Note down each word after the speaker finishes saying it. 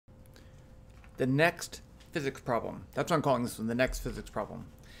the next physics problem. That's what I'm calling this one, the next physics problem.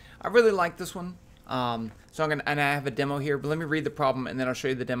 I really like this one. So I'm gonna, and I have a demo here, but let me read the problem and then I'll show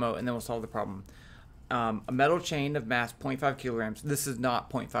you the demo and then we'll solve the problem. A metal chain of mass 0.5 kilograms. This is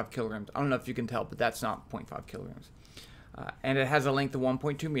not 0.5 kilograms. I don't know if you can tell, but that's not 0.5 kilograms. And it has a length of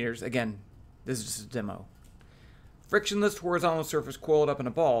 1.2 meters. Again, this is just a demo. Frictionless horizontal surface coiled up in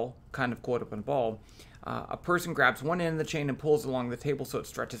a ball, kind of coiled up in a ball. A person grabs one end of the chain and pulls along the table so it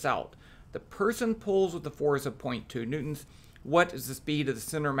stretches out. The person pulls with the force of 0.2 newtons. What is the speed of the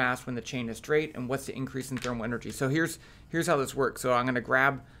center mass when the chain is straight, and what's the increase in thermal energy? So here's how this works. So I'm going to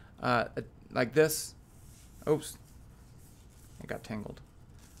grab like this. Oops, it got tangled.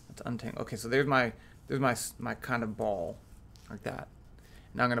 Let's untangle. Okay, so there's my kind of ball, like that.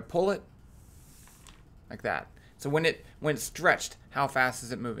 Now I'm going to pull it like that. So when it's stretched, how fast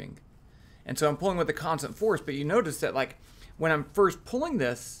is it moving? And so I'm pulling with a constant force, but you notice that like when I'm first pulling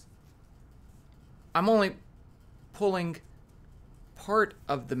this, I'm only pulling part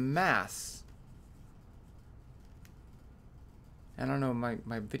of the mass. I don't know, my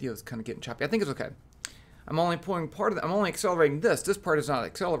video is kind of getting choppy. I think it's okay. I'm only pulling part of it. I'm only accelerating this. This part is not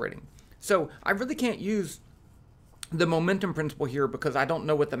accelerating. So I really can't use the momentum principle here because I don't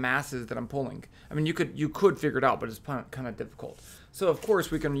know what the mass is that I'm pulling. I mean, you could figure it out, but it's kind of difficult. So of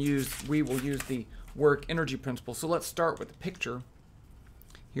course we will use the work energy principle. So let's start with the picture.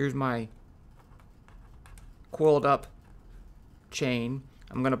 Here's my coiled up chain.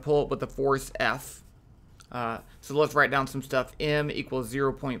 I'm going to pull it with the force F. So let's write down some stuff. M equals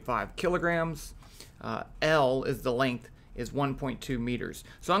 0.5 kilograms. L is the length, is 1.2 meters.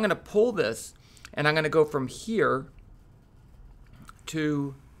 So I'm going to pull this, and I'm going to go from here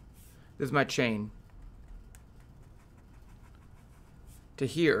to, this is my chain, to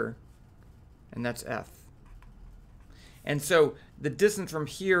here, and that's F. And so the distance from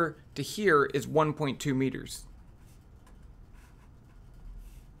here to here is 1.2 meters.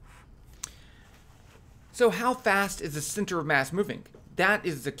 So how fast is the center of mass moving? That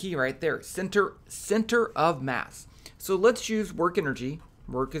is the key right there. Center of mass. So let's use work energy.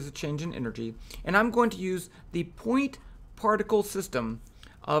 Work is a change in energy. And I'm going to use the point particle system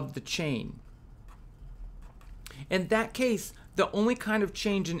of the chain. In that case, the only kind of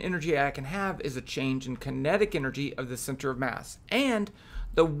change in energy I can have is a change in kinetic energy of the center of mass. And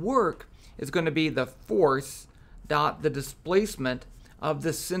the work is going to be the force dot the displacement of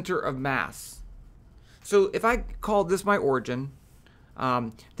the center of mass. So if I call this my origin,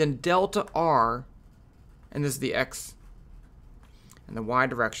 then delta R, and this is the X and the Y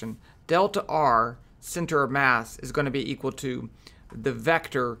direction, delta R, center of mass, is going to be equal to the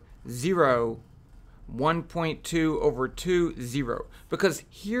vector 0, 1.2 over 2, 0. Because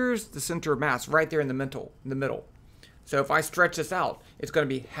here's the center of mass right there in the middle. So if I stretch this out, it's going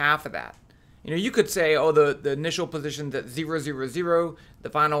to be half of that. You know, you could say, oh, the initial position's at 0, 0, 0. The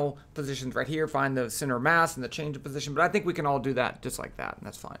final position's right here. Find the center of mass and the change of position. But I think we can all do that just like that, and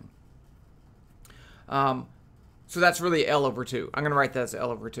that's fine. So that's really L over 2. I'm going to write that as L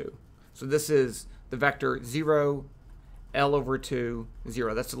over 2. So this is the vector 0, L over 2,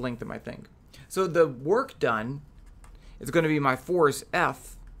 0. That's the length of my thing. So the work done is going to be my force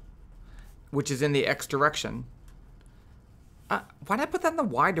F, which is in the X direction. Why did I put that in the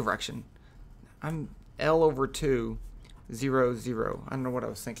Y direction? I'm L over 2, 0, 0. I don't know what I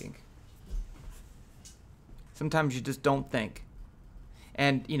was thinking. Sometimes you just don't think.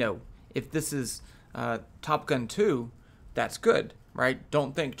 And, you know, if this is Top Gun 2, that's good, right?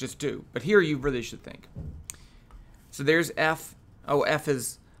 Don't think, just do. But here you really should think. So there's F. Oh, F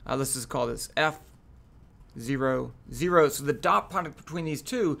is, let's just call this F, 0, 0. So the dot product between these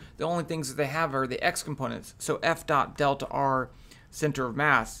two, the only things that they have are the X components. So F dot delta R, center of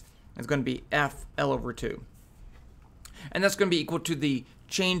mass, is going to be F L over 2. And that's going to be equal to the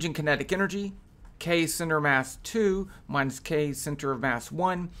change in kinetic energy, K center of mass 2 minus K center of mass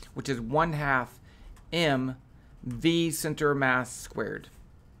 1, which is 1/2 M V center of mass squared.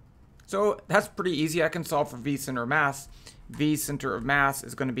 So that's pretty easy. I can solve for V center of mass. V center of mass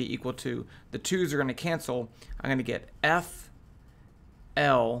is going to be equal to, the 2's are going to cancel. I'm going to get F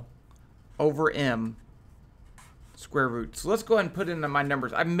L over M square root. So let's go ahead and put in my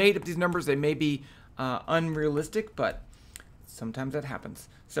numbers. I made up these numbers. They may be unrealistic, but sometimes that happens.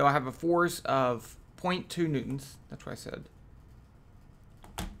 So I have a force of 0.2 newtons. That's what I said.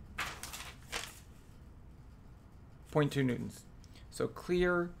 0.2 newtons. So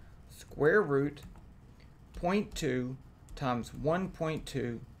clear square root 0.2 times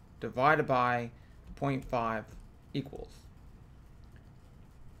 1.2 divided by 0.5 equals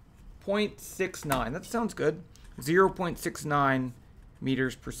 0.69. That sounds good. 0.69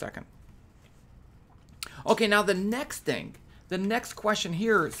 meters per second. Okay, now the next question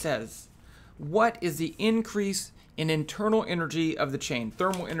here says, what is the increase in internal energy of the chain,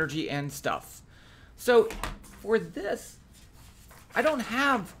 thermal energy and stuff? So for this, I don't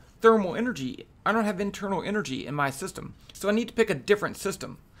have thermal energy. I don't have internal energy in my system. So I need to pick a different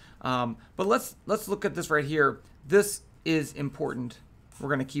system. But let's look at this right here. This is important. We're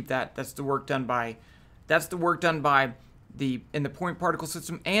going to keep that. That's the work done by in the point particle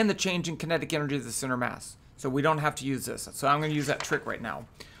system and the change in kinetic energy of the center mass. So we don't have to use this. So I'm going to use that trick right now.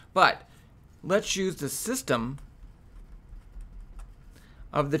 But let's use the system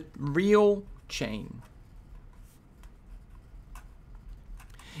of the real chain.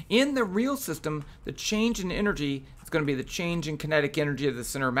 In the real system, the change in energy is going to be the change in kinetic energy of the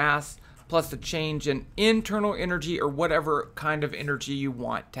center mass plus the change in internal energy or whatever kind of energy you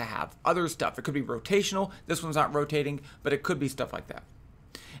want to have. Other stuff. It could be rotational. This one's not rotating, but it could be stuff like that.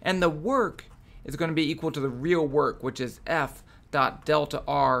 And the work is going to be equal to the real work, which is F dot delta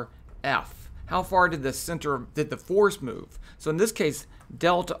R F. How far did the force move? So in this case,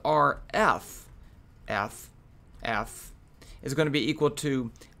 delta R F is going to be equal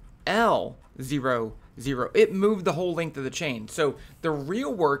to L 0, 0. It moved the whole length of the chain. So the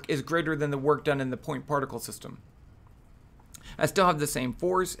real work is greater than the work done in the point particle system. I still have the same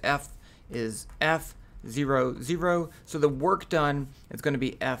force. F is F 0, 0. So the work done is going to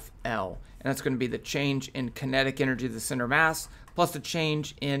be FL. And that's going to be the change in kinetic energy of the center mass plus the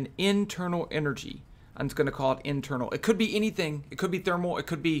change in internal energy. I'm just going to call it internal. It could be anything. It could be thermal. It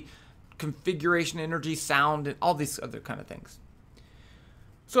could be configuration energy, sound, and all these other kind of things.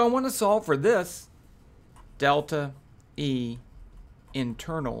 So I want to solve for this. Delta E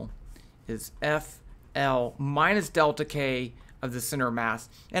internal is FL minus delta K of the center mass.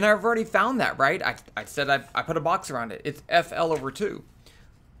 And I've already found that, right? I said I put a box around it. It's FL over 2.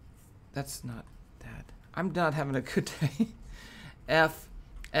 That's not that. I'm not having a good day.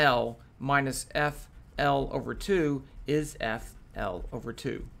 FL minus FL over 2 is FL over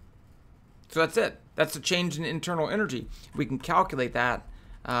 2. So that's it. That's the change in internal energy. We can calculate that.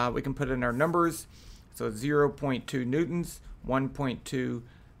 We can put in our numbers. So 0.2 newtons,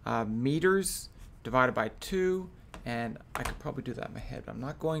 1.2 meters divided by 2. And I could probably do that in my head, but I'm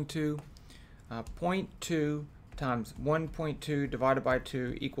not going to. 0.2 times 1.2 divided by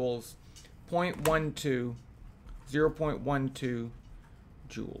 2 equals 0.12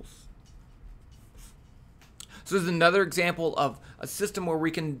 joules. So this is another example of a system where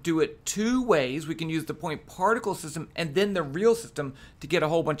we can do it two ways. We can use the point particle system and then the real system to get a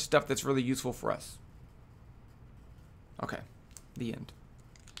whole bunch of stuff that's really useful for us. Okay, the end.